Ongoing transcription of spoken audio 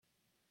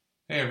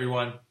Hey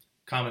everyone,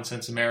 Common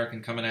Sense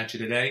American coming at you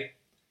today,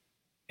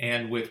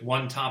 and with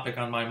one topic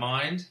on my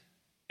mind,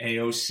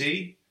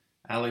 AOC,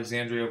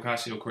 Alexandria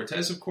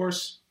Ocasio-Cortez, of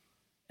course.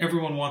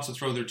 Everyone wants to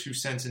throw their 2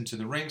 cents into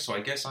the ring, so I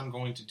guess I'm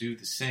going to do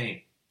the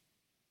same.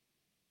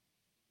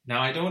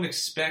 Now, I don't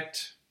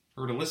expect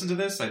her to listen to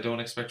this. I don't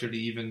expect her to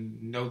even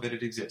know that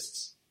it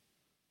exists.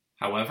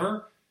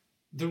 However,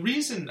 the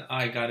reason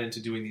I got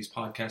into doing these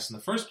podcasts in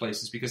the first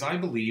place is because I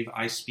believe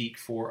I speak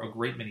for a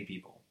great many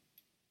people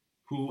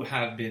who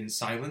have been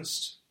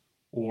silenced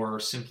or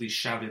simply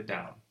shouted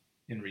down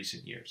in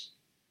recent years.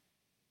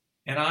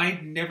 And I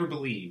never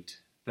believed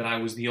that I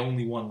was the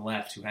only one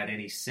left who had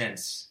any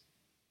sense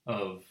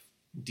of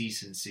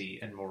decency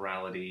and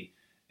morality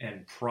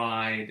and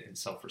pride and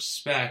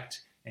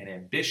self-respect and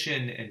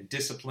ambition and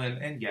discipline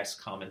and, yes,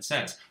 common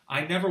sense.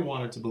 I never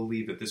wanted to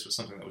believe that this was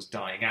something that was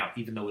dying out,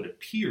 even though it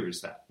appears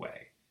that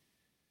way.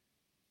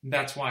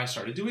 That's why I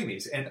started doing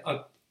these. And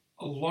a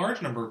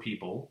large number of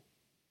people,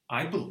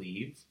 I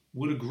believe,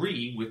 would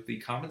agree with the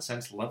common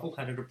sense,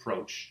 level-headed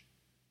approach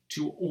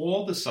to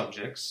all the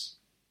subjects,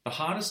 the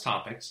hottest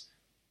topics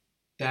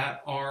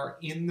that are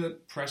in the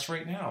press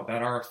right now,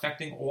 that are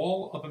affecting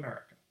all of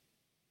America.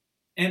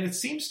 And it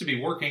seems to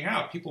be working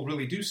out. People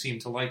really do seem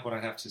to like what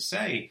I have to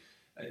say.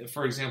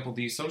 For example,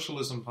 the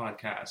Socialism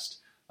podcast,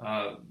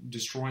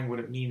 Destroying What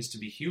It Means to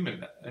Be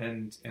Human,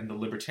 and the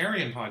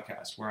Libertarian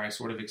podcast, where I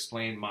sort of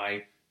explain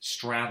my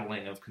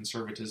straddling of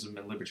conservatism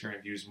and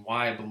libertarian views and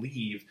why I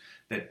believe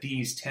that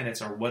these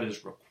tenets are what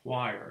is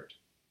required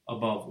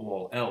above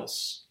all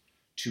else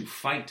to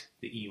fight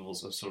the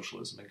evils of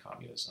socialism and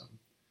communism.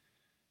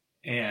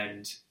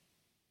 And,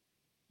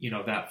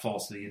 that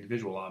falls to the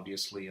individual,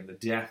 obviously, and the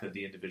death of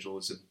the individual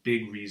is a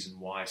big reason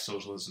why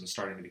socialism is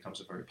starting to become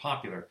so very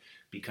popular,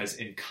 because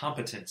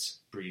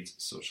incompetence breeds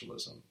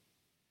socialism.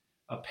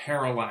 A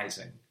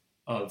paralyzing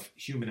of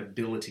human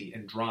ability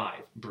and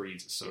drive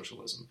breeds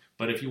socialism.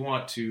 But if you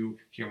want to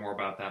hear more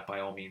about that,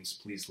 by all means,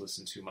 please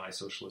listen to my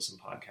Socialism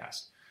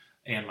podcast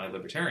and my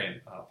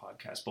Libertarian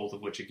podcast, both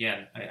of which,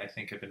 again, I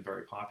think have been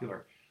very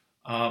popular.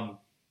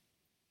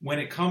 When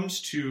it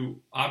comes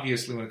to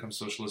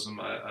socialism,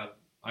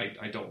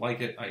 I don't like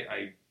it.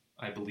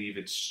 I believe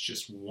it's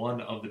just one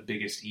of the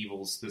biggest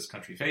evils this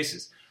country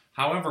faces.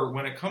 However,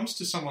 when it comes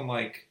to someone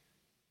like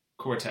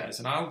Cortez,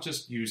 and I'll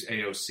just use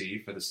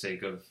AOC for the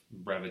sake of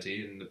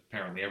brevity, and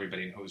apparently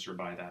everybody knows her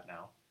by that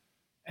now.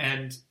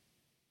 And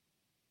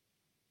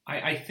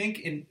I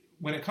think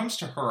when it comes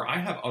to her, I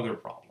have other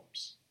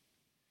problems.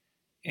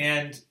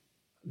 And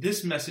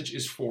this message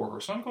is for her,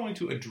 so I'm going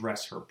to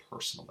address her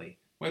personally,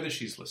 whether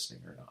she's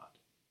listening or not.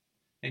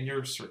 And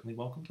you're certainly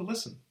welcome to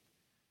listen.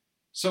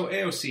 So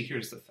AOC,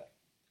 here's the thing.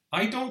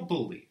 I don't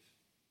believe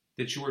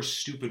that you're a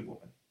stupid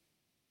woman.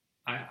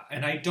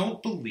 And I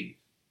don't believe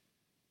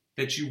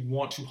that you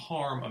want to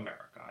harm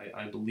America.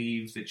 I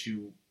believe that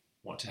you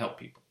want to help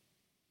people.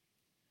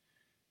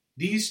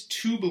 These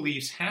two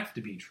beliefs have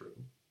to be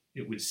true,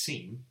 it would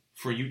seem,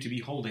 for you to be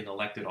holding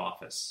elected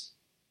office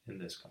in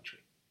this country.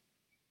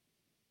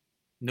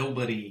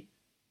 Nobody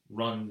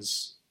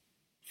runs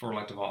for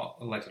elected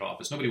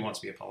office. Nobody wants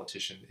to be a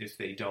politician if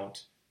they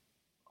don't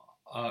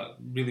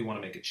really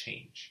want to make a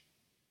change.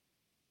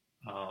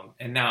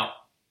 And now,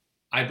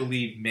 I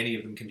believe many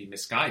of them can be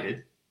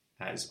misguided,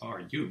 as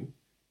are you,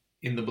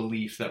 in the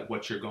belief that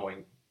what you're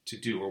going to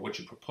do or what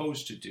you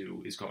propose to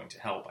do is going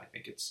to help. I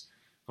think it's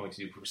going to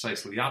do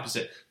precisely the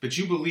opposite. But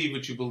you believe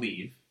what you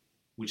believe,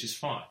 which is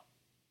fine.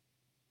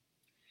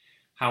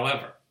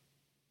 However,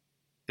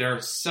 there are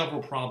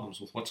several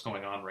problems with what's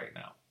going on right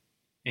now.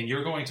 And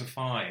you're going to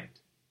find,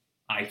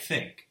 I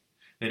think,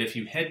 that if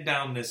you head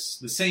down the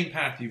same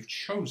path you've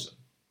chosen,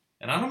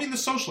 and I don't mean the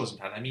socialism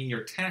path, I mean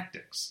your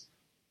tactics.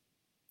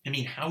 I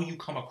mean how you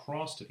come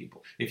across to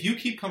people. If you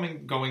keep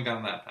going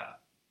down that path,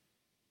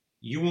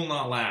 you will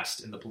not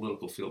last in the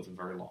political field for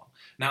very long.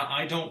 Now,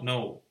 I don't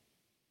know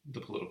the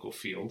political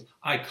field.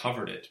 I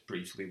covered it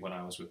briefly when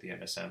I was with the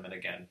MSM, and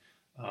again,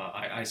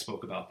 I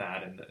spoke about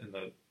that and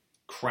the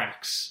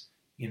cracks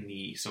in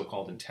the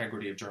so-called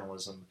integrity of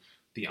journalism,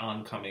 the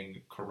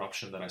oncoming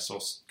corruption that I saw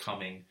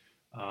coming.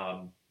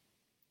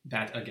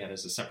 That, again,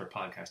 is a separate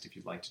podcast if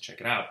you'd like to check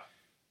it out.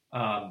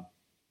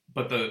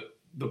 But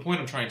the point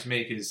I'm trying to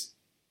make is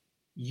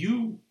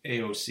you,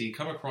 AOC,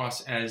 come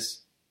across as,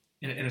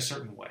 in a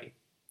certain way.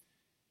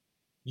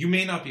 You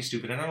may not be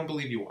stupid, and I don't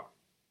believe you are.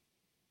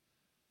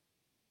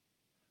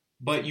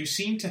 But you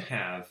seem to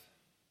have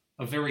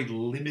a very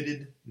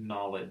limited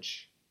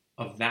knowledge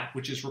of that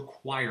which is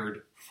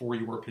required for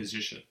your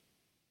position.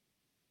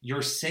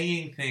 You're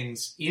saying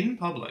things in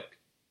public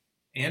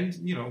and,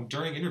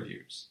 during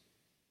interviews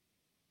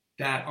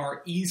that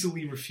are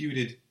easily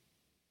refuted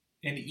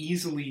and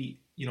easily,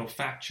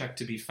 fact-checked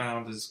to be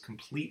found as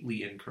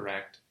completely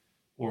incorrect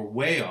or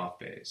way off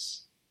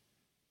base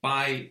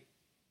by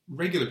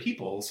regular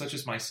people such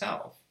as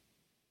myself.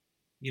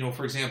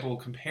 For example,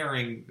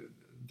 comparing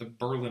the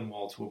Berlin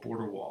Wall to a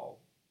border wall,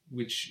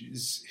 which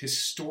is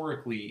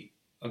historically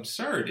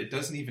absurd. It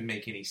doesn't even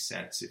make any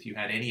sense if you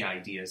had any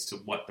idea as to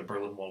what the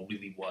Berlin Wall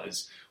really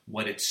was,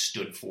 what it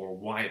stood for,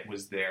 why it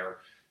was there,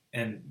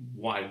 and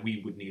why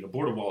we would need a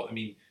border wall. I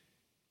mean,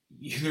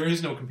 there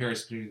is no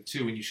comparison between the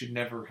two, and you should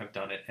never have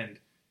done it. And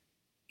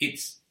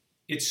it's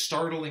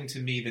startling to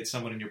me that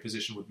someone in your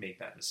position would make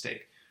that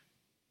mistake.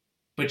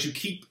 But you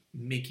keep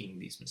making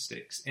these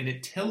mistakes, and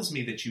it tells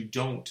me that you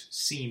don't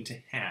seem to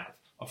have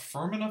a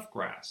firm enough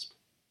grasp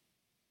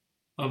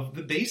of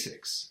the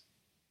basics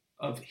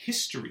of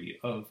history,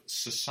 of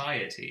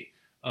society,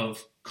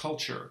 of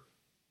culture,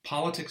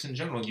 politics in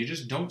general. You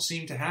just don't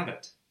seem to have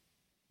it.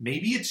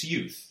 Maybe it's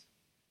youth.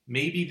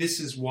 Maybe this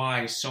is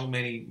why so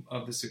many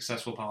of the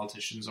successful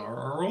politicians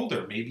are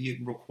older. Maybe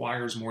it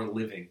requires more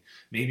living.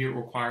 Maybe it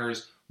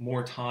requires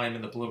more time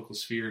in the political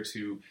sphere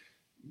to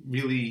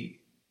really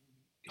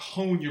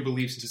hone your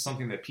beliefs into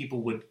something that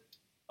people would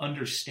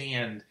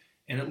understand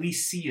and at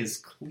least see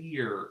as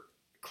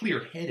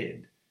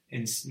clear-headed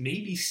and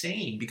maybe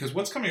sane, because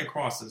what's coming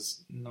across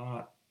is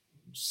not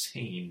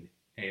sane,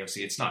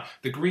 AOC. It's not.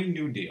 The Green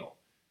New Deal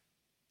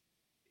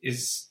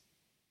is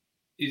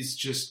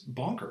just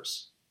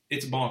bonkers.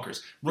 It's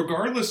bonkers.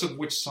 Regardless of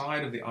which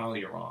side of the aisle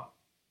you're on,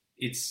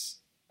 it's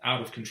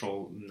out of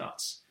control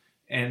nuts.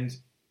 And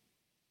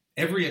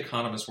every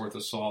economist worth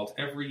of salt,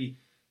 every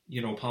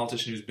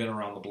politician who's been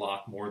around the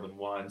block more than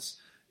once,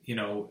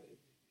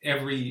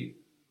 every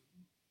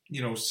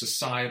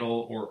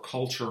societal or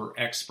culture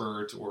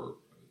expert or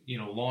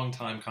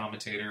longtime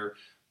commentator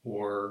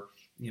or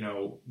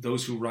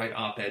those who write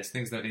op-eds,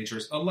 things of that nature,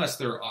 unless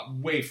they're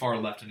way far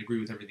left and agree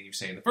with everything you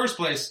say in the first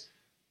place,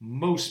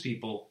 most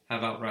people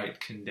have outright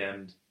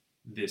condemned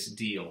this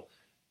deal.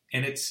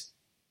 And it's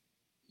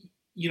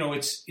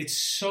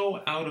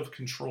so out of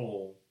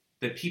control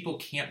that people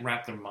can't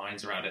wrap their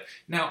minds around it.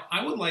 Now,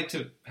 I would like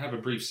to have a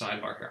brief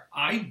sidebar here.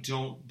 I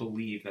don't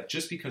believe that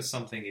just because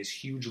something is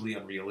hugely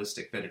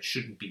unrealistic that it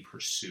shouldn't be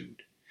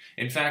pursued.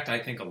 In fact, I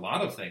think a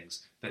lot of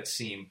things that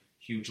seem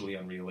hugely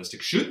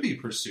unrealistic should be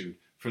pursued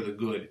for the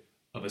good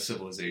of a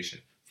civilization.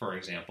 For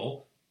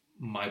example,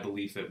 my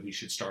belief that we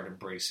should start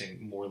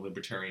embracing more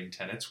libertarian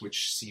tenets,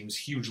 which seems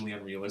hugely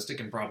unrealistic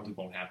and probably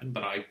won't happen,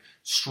 but I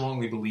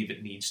strongly believe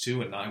it needs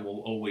to, and I will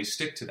always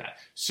stick to that.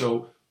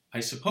 So I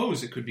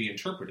suppose it could be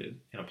interpreted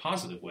in a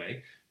positive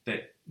way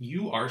that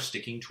you are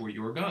sticking to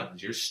your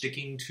guns. You're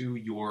sticking to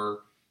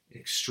your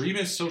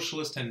extremist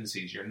socialist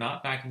tendencies. You're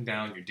not backing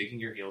down. You're digging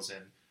your heels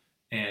in,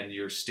 and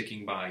you're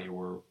sticking by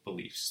your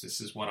beliefs.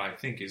 This is what I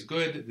think is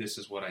good. This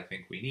is what I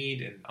think we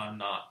need, and I'm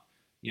not,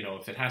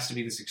 if it has to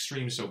be this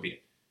extreme, so be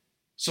it.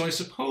 So I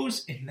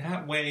suppose in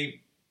that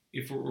way,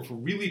 if we're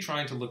really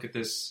trying to look at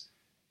this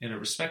in a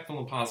respectful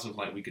and positive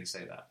light, we can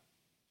say that.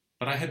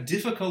 But I have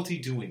difficulty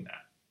doing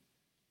that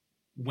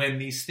when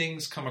these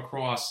things come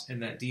across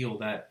in that deal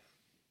that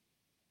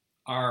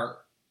are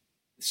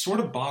sort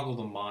of boggle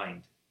the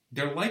mind.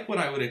 They're like what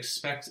I would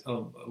expect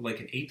of like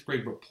an 8th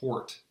grade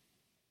report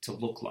to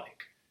look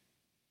like.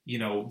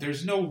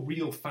 There's no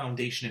real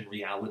foundation in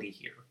reality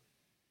here.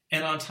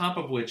 And on top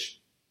of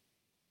which,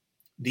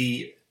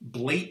 the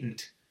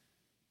blatant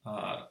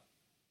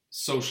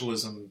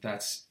socialism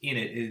that's in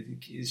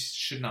it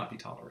should not be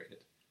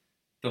tolerated.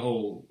 The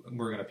whole,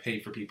 we're going to pay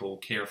for people,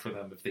 care for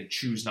them if they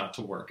choose not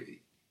to work.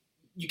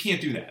 You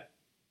can't do that.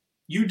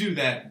 You do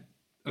that,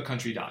 a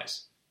country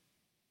dies.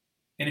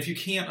 And if you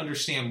can't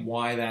understand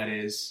why that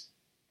is,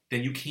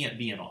 then you can't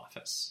be in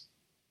office.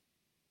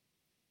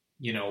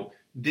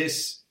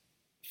 This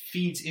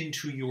feeds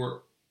into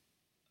your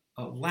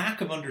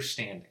lack of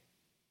understanding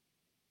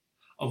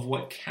of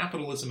what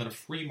capitalism and a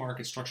free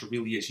market structure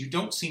really is. You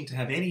don't seem to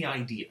have any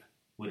idea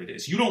what it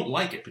is. You don't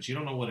like it, but you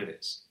don't know what it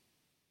is.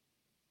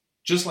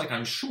 Just like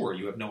I'm sure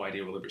you have no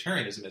idea what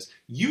libertarianism is.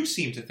 You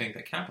seem to think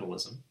that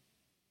capitalism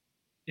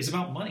is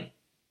about money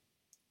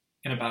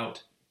and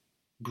about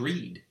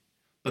greed.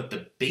 But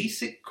the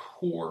basic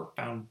core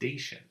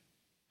foundation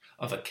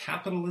of a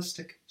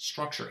capitalistic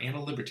structure and a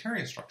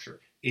libertarian structure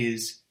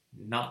is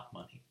not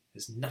money. It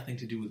has nothing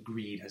to do with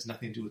greed, has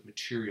nothing to do with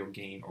material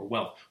gain or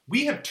wealth.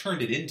 We have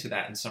turned it into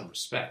that in some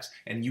respects,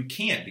 and you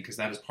can, because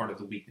that is part of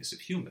the weakness of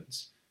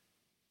humans.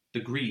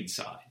 The greed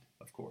side,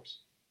 of course.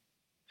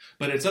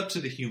 But it's up to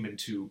the human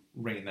to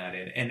rein that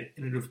in. And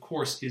it, of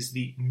course, is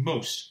the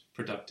most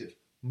productive,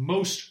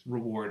 most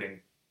rewarding,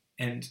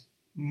 and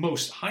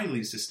most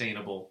highly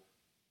sustainable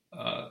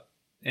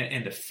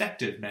and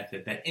effective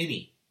method that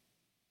any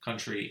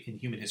country in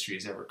human history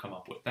has ever come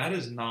up with. That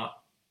is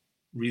not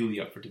really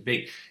up for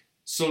debate.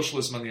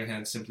 Socialism, on the other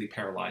hand, simply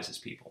paralyzes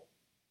people.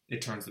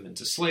 It turns them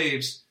into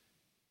slaves,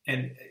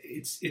 and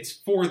it's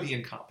for the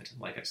incompetent,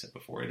 like I said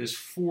before. It is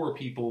for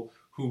people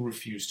who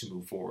refuse to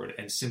move forward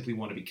and simply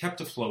want to be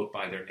kept afloat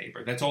by their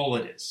neighbor. That's all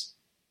it is.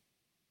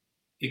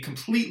 It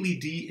completely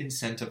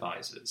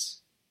de-incentivizes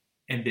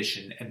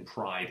ambition and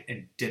pride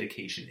and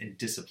dedication and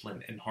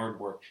discipline and hard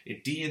work.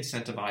 It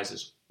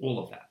de-incentivizes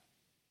all of that.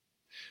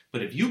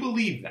 But if you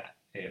believe that,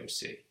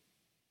 AOC,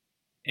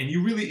 and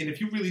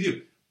if you really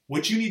do,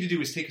 what you need to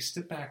do is take a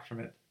step back from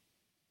it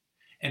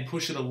and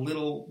push it a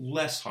little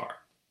less hard.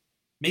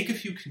 Make a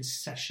few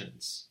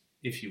concessions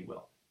if you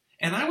will.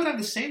 And I would have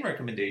the same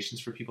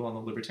recommendations for people on the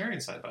libertarian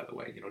side, by the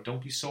way.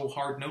 Don't be so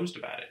hard-nosed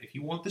about it. If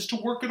you want this to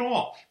work at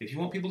all, if you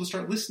want people to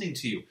start listening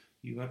to you,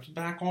 you have to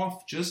back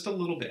off just a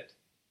little bit.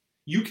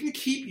 You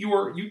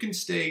can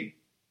stay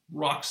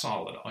rock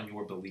solid on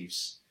your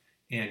beliefs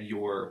and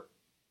your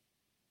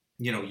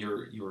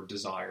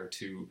desire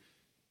to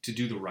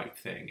do the right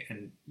thing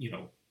and,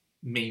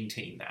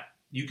 maintain that.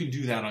 You can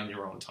do that on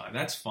your own time.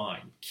 That's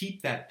fine.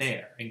 Keep that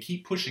there and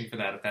keep pushing for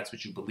that if that's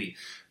what you believe.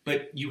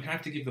 But you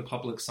have to give the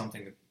public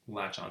something to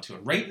latch onto.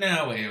 And right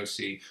now,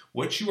 AOC,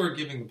 what you are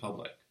giving the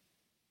public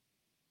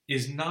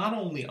is not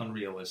only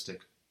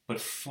unrealistic, but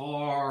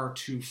far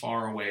too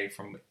far away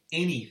from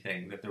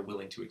anything that they're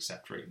willing to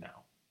accept right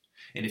now.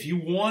 And if you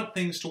want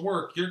things to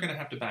work, you're going to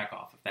have to back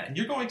off of that. And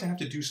you're going to have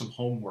to do some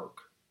homework.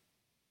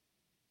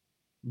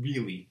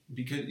 Really,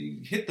 because you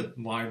hit the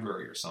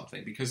library or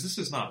something, because this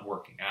is not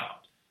working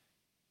out.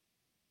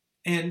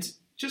 And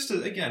just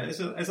again, as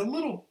a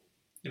little,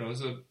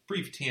 as a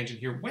brief tangent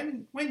here,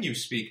 when you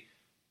speak,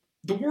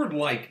 the word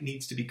 "like"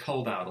 needs to be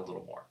culled out a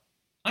little more.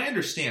 I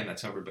understand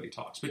that's how everybody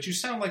talks, but you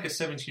sound like a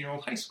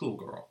 17-year-old high school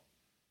girl.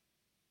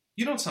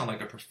 You don't sound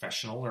like a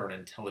professional or an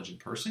intelligent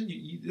person.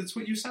 That's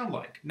what you sound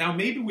like. Now,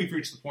 maybe we've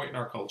reached the point in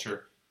our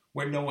culture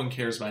where no one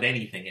cares about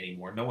anything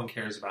anymore. No one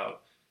cares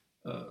about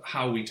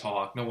how we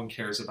talk. No one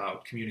cares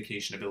about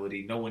communication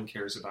ability. No one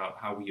cares about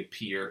how we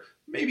appear.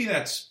 Maybe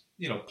that's,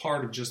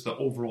 part of just the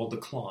overall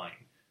decline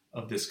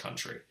of this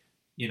country.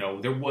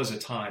 There was a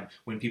time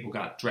when people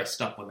got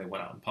dressed up when they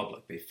went out in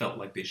public. They felt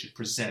like they should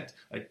present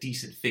a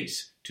decent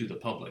face to the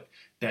public,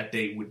 that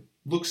they would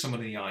look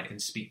someone in the eye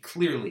and speak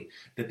clearly,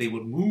 that they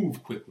would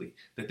move quickly,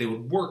 that they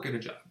would work at a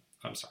job.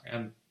 I'm sorry,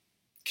 I'm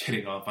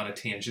getting off on a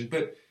tangent,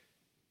 but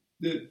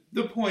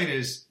the point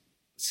is,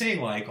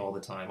 saying "like" all the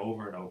time,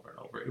 over and over and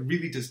over, it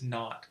really does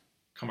not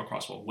come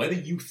across well. Whether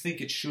you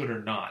think it should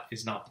or not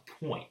is not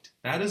the point.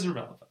 That is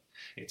irrelevant.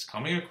 It's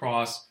coming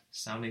across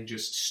sounding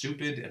just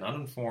stupid and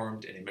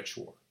uninformed and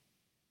immature.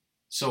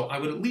 So I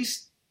would at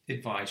least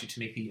advise you to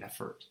make the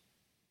effort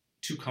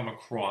to come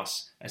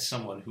across as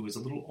someone who is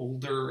a little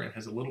older and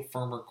has a little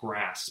firmer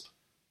grasp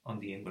on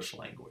the English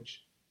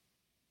language.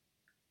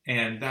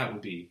 And that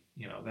would be,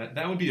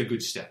 that would be a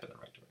good step in the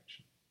right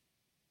direction.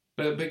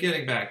 But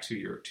getting back to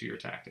your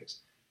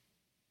tactics,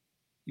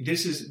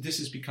 this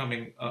is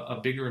becoming a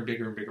bigger and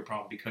bigger and bigger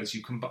problem, because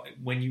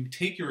when you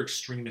take your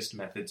extremist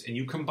methods and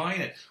you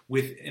combine it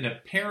with an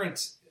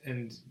apparent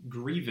and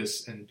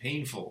grievous and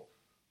painful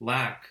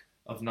lack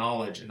of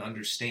knowledge and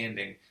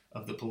understanding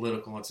of the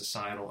political and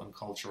societal and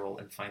cultural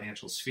and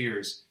financial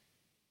spheres,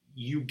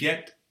 you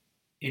get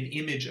an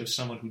image of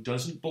someone who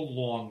doesn't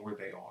belong where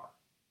they are.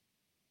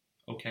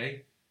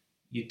 Okay?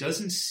 It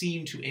doesn't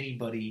seem to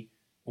anybody,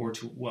 or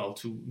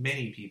to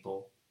many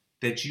people,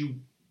 that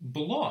you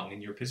belong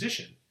in your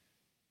position.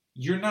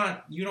 You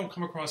don't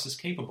come across as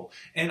capable.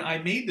 And I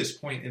made this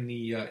point in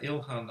the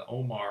Ilhan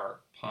Omar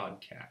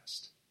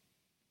podcast,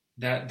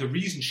 that the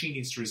reason she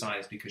needs to resign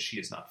is because she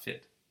is not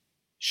fit.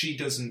 She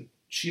doesn't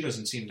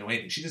seem to know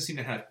anything. She doesn't seem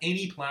to have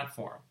any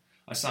platform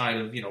aside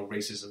of,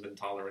 racism,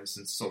 intolerance,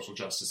 and social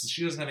justice.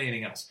 She doesn't have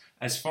anything else.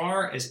 As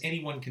far as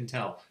anyone can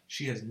tell,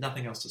 she has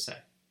nothing else to say.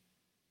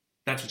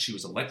 That's what she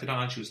was elected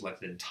on. She was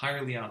elected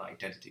entirely on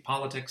identity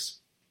politics.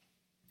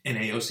 And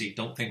AOC,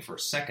 don't think for a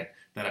second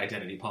that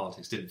identity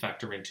politics didn't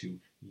factor into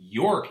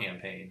your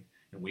campaign.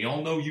 And we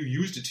all know you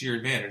used it to your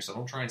advantage, so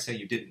don't try and say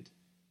you didn't.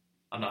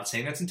 I'm not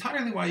saying that's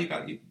entirely why you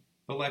got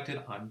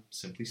elected. I'm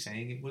simply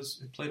saying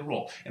it played a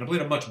role. And it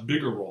played a much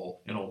bigger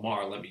role in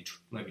Omar, let me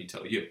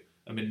tell you.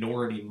 A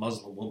minority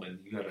Muslim woman,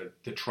 you got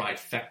the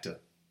trifecta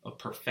of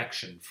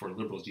perfection for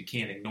liberals. You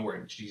can't ignore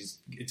it.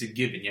 It's a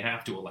given. You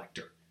have to elect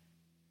her.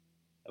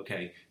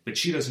 Okay? But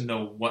she doesn't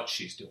know what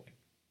she's doing.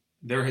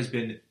 There has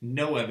been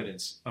no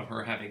evidence of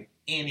her having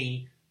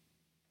any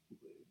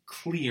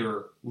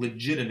clear,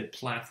 legitimate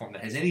platform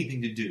that has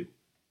anything to do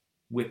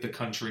with the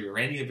country or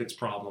any of its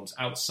problems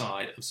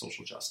outside of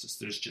social justice.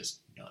 There's just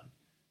none.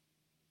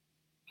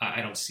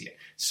 I don't see it.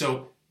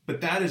 So,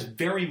 but that is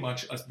very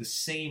much the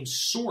same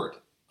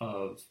sort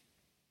of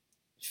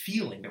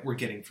feeling that we're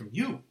getting from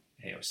you,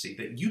 AOC,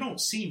 that you don't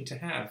seem to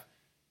have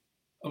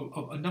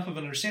enough of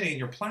an understanding, and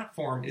your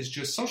platform is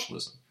just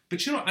socialism.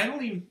 But I'm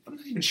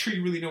not even sure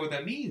you really know what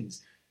that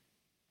means.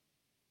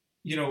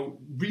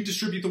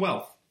 Redistribute the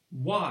wealth.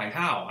 Why?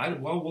 How?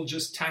 We'll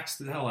just tax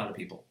the hell out of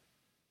people.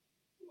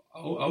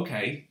 Oh,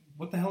 okay.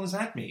 What the hell does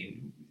that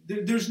mean?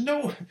 There's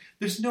no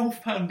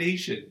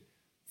foundation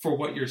for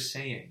what you're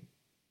saying.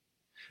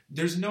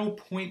 There's no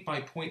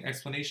point-by-point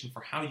explanation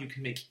for how you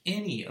can make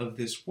any of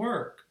this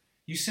work.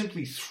 You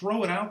simply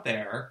throw it out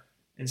there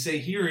and say,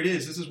 here it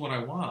is, this is what I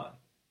want,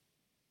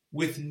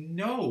 with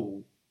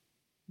no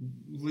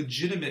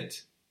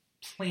legitimate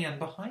plan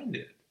behind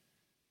it.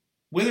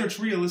 Whether it's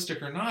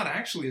realistic or not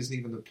actually isn't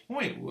even the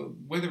point.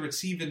 Whether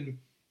it's even,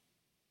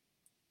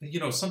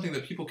 something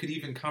that people could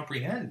even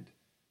comprehend.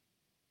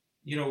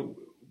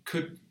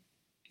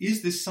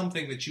 Is this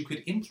something that you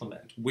could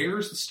implement?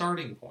 Where's the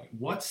starting point?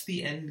 What's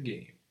the end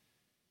game?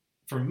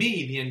 For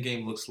me, the end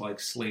game looks like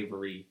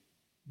slavery,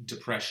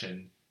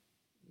 depression,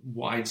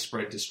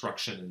 widespread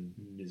destruction, and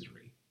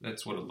misery.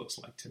 That's what it looks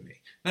like to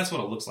me. That's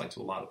what it looks like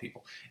to a lot of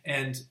people.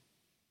 And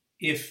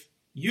if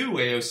you,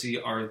 AOC,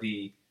 are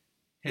the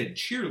head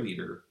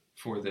cheerleader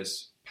for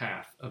this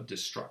path of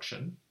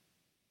destruction,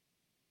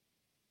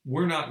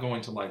 we're not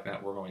going to like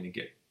that. We're going to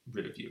get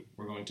rid of you.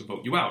 We're going to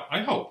vote you out.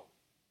 I hope.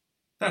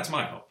 That's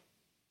my hope.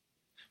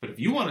 But if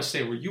you want to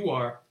stay where you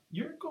are,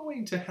 you're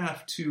going to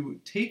have to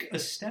take a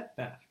step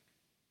back.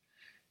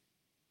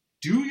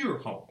 Do your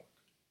homework.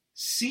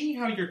 See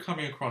how you're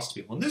coming across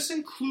to people. And this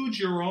includes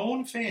your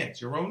own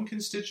fans, your own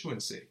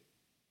constituency.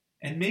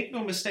 And make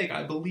no mistake,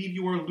 I believe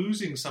you are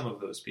losing some of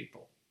those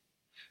people.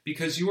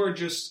 Because you are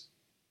just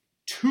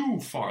too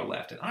far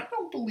left. And I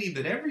don't believe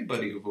that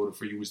everybody who voted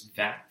for you was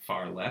that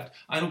far left.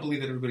 I don't believe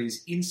that everybody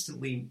is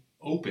instantly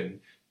open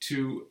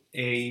to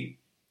a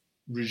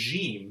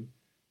regime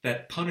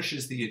that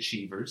punishes the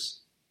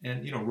achievers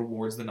and,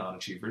 rewards the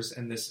non-achievers,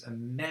 and this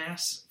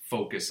mass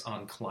focus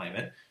on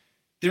climate.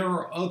 There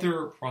are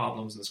other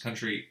problems in this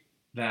country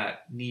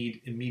that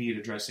need immediate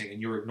addressing,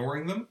 and you're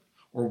ignoring them,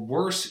 or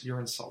worse, you're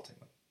insulting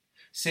them.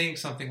 Saying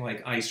something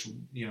like ICE,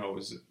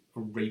 is a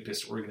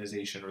rapist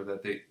organization, or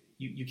that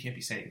you can't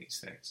be saying these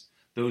things.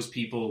 Those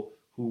people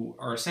who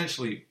are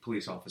essentially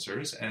police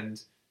officers,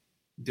 and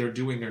they're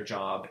doing their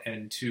job,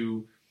 and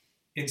to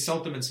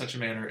insult them in such a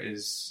manner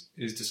is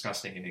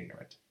disgusting and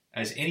ignorant,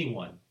 as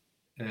anyone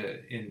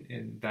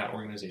in that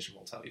organization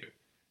will tell you.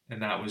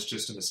 And that was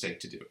just a mistake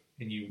to do.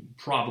 And you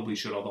probably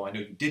should, although I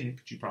know you didn't,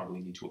 but you probably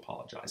need to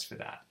apologize for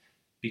that.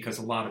 Because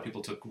a lot of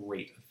people took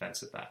great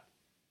offense at that.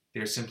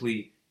 They're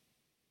simply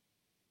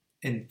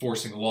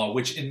enforcing the law,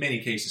 which in many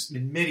cases,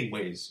 in many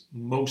ways,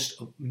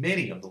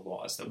 many of the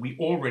laws that we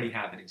already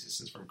have in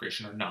existence for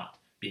immigration are not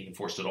being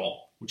enforced at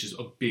all, which is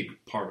a big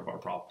part of our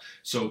problem.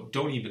 So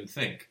don't even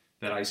think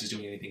that ICE is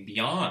doing anything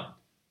beyond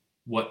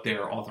what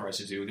they're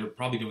authorized to do. They're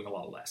probably doing a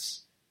lot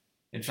less.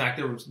 In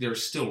fact, they're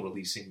still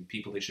releasing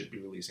people they should be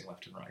releasing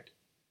left and right.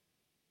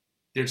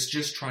 They're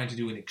just trying to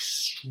do an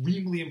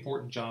extremely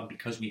important job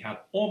because we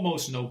have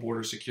almost no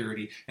border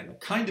security, and the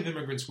kind of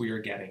immigrants we are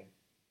getting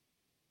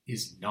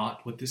is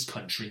not what this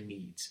country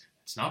needs.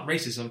 It's not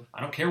racism. I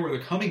don't care where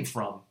they're coming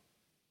from,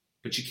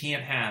 but you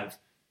can't have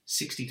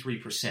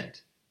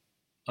 63%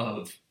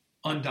 of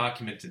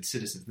undocumented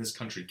citizens in this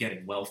country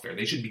getting welfare.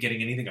 They shouldn't be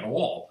getting anything at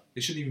all.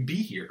 They shouldn't even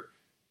be here.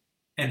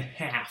 And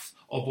half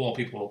of all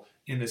people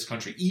in this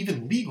country,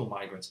 even legal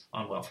migrants,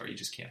 on welfare. You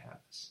just can't have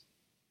this.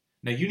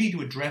 Now, you need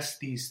to address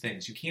these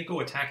things. You can't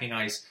go attacking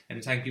ICE and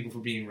attacking people for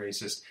being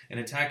racist and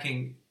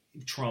attacking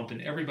Trump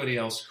and everybody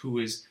else who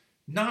is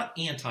not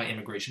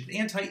anti-immigration, but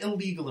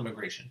anti-illegal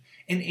immigration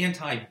and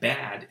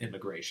anti-bad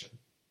immigration.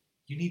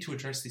 You need to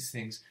address these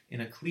things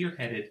in a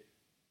clear-headed,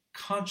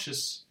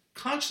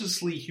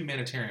 consciously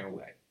humanitarian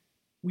way.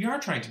 We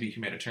are trying to be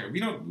humanitarian.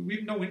 We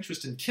have no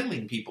interest in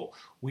killing people.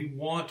 We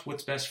want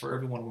what's best for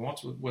everyone. We want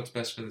what's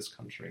best for this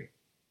country.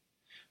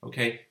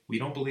 Okay? We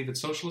don't believe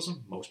it's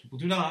socialism. Most people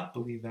do not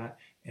believe that.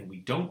 And we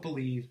don't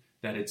believe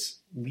that it's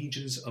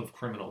legions of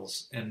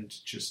criminals and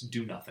just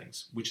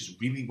do-nothings, which is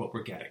really what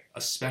we're getting,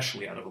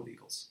 especially out of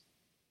illegals.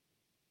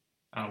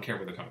 I don't care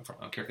where they're coming from.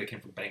 I don't care if they came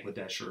from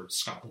Bangladesh or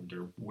Scotland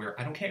or where.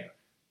 I don't care.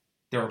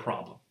 They're a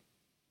problem.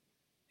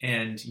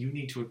 And you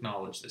need to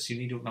acknowledge this. You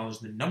need to acknowledge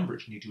the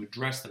numbers. You need to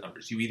address the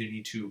numbers. You either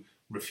need to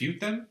refute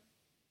them,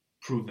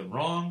 prove them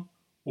wrong,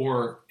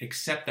 or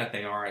accept that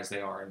they are as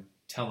they are and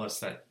tell us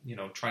that,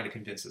 try to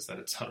convince us that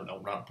it's, not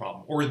a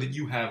problem, or that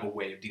you have a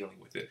way of dealing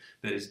with it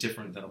that is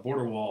different than a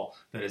border wall,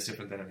 that is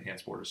different than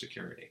enhanced border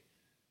security.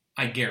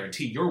 I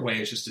guarantee your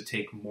way is just to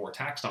take more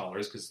tax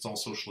dollars because it's all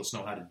socialists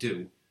know how to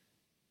do.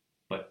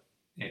 But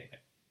anyway,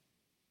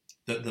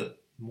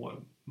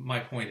 my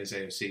point is,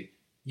 AOC,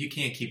 you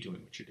can't keep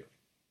doing what you're doing.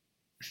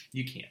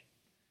 You can't.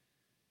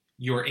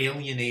 You're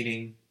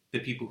alienating the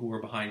people who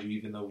are behind you,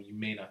 even though you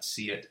may not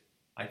see it.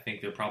 I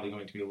think they're probably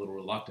going to be a little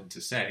reluctant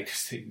to say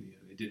because they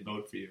did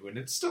vote for you, and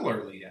it's still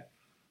early yet.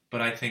 But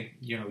I think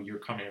you're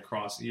coming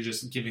across. You're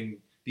just giving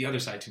the other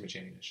side too much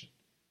ammunition.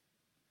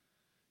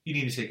 You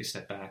need to take a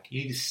step back.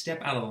 You need to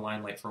step out of the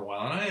limelight for a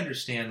while. And I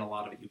understand a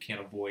lot of it you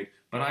can't avoid,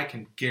 but I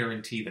can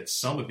guarantee that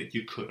some of it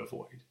you could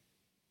avoid.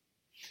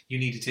 You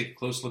need to take a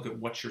close look at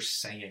what you're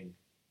saying.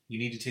 You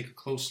need to take a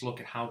close look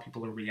at how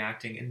people are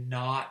reacting, and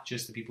not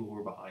just the people who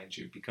are behind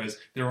you, because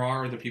there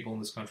are other people in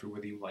this country,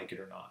 whether you like it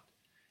or not.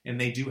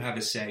 And they do have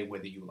a say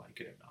whether you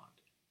like it or not.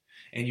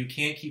 And you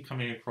can't keep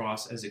coming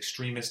across as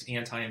extremist,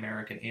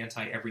 anti-American,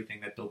 anti-everything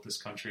that built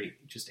this country,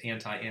 just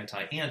anti.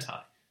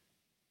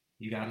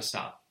 You got to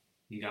stop.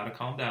 You got to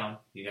calm down.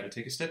 You got to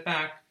take a step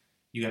back.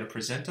 You got to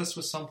present us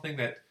with something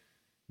that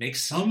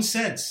makes some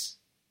sense,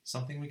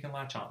 something we can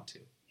latch on to,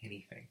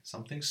 anything,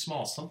 something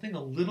small, something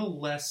a little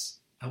less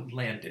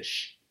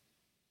outlandish.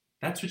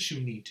 That's what you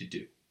need to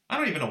do. I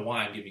don't even know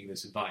why I'm giving you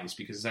this advice,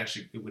 because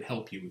it would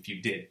help you if you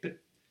did. But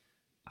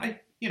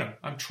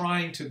I'm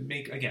trying to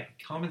make, again,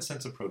 a common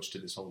sense approach to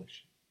this whole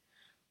issue.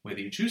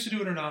 Whether you choose to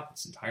do it or not,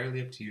 it's entirely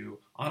up to you.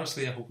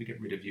 Honestly, I hope we get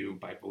rid of you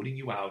by voting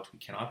you out. We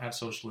cannot have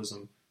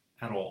socialism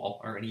at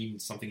all, or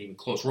something even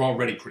close. We're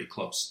already pretty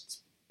close. It's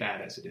bad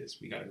as it is.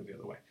 We got to go the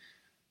other way.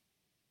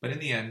 But in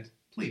the end,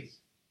 please,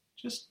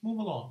 just move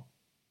along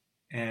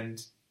and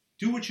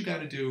do what you got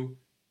to do.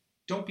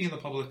 Don't be in the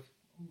public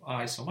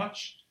eye so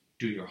much.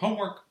 Do your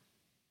homework,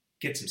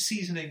 get some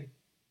seasoning,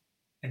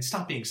 and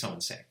stop being so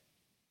insane.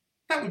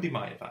 That would be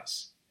my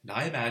advice. And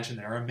I imagine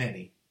there are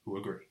many who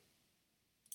agree.